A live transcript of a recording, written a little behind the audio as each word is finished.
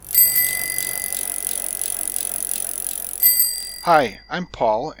Hi, I'm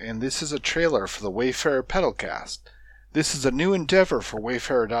Paul, and this is a trailer for the Wayfarer Pedalcast. This is a new endeavor for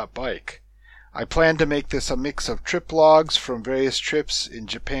wayfarer.bike. I plan to make this a mix of trip logs from various trips in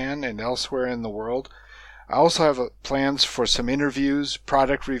Japan and elsewhere in the world. I also have plans for some interviews,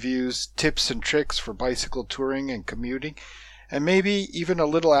 product reviews, tips and tricks for bicycle touring and commuting, and maybe even a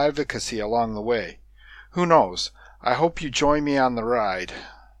little advocacy along the way. Who knows? I hope you join me on the ride.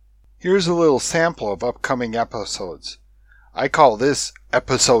 Here's a little sample of upcoming episodes. I call this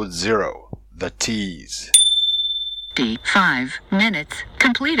Episode 0, the Tease. 5 minutes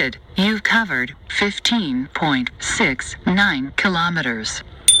completed. You've covered 15.69 kilometers.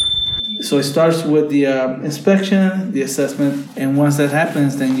 So it starts with the inspection, the assessment, and once that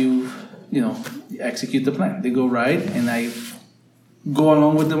happens, then you execute the plan. They go ride, and I go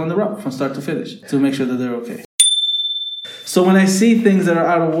along with them on the route from start to finish to make sure that they're okay. So when I see things that are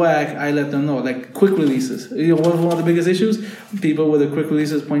out of whack, I let them know, like quick releases. One of the biggest issues, people with the quick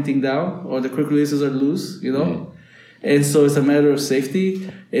releases pointing down or the quick releases are loose, Mm-hmm. And so it's a matter of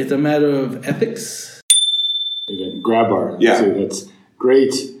safety. It's a matter of ethics. Grab bar. Yeah. So that's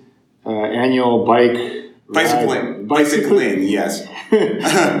great. Annual Bicycling, yes.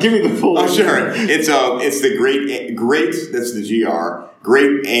 Give me the full. Oh, sure. It's the great. That's the GR.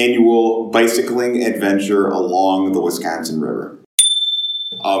 Great annual bicycling adventure along the Wisconsin River.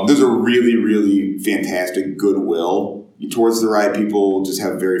 There's a really, really fantastic goodwill towards the ride. People just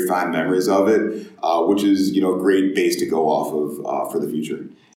have very fond memories of it, which is a great base to go off of for the future.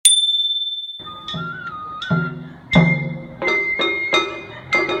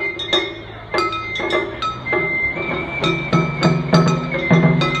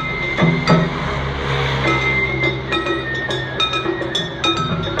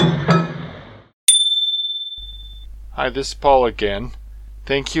 Hi, this is Paul again.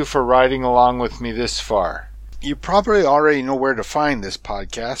 Thank you for riding along with me this far. You probably already know where to find this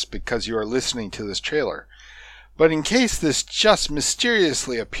podcast because you are listening to this trailer. But in case this just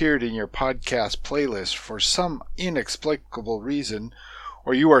mysteriously appeared in your podcast playlist for some inexplicable reason,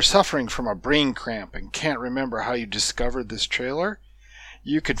 or you are suffering from a brain cramp and can't remember how you discovered this trailer,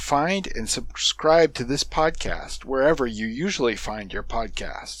 you can find and subscribe to this podcast wherever you usually find your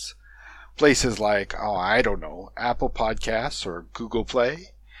podcasts. Places like, Apple Podcasts or Google Play.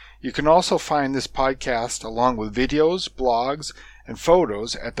 You can also find this podcast along with videos, blogs, and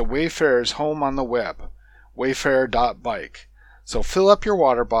photos at the Wayfarer's home on the web, wayfarer.bike. So fill up your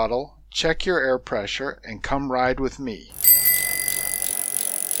water bottle, check your air pressure, and come ride with me.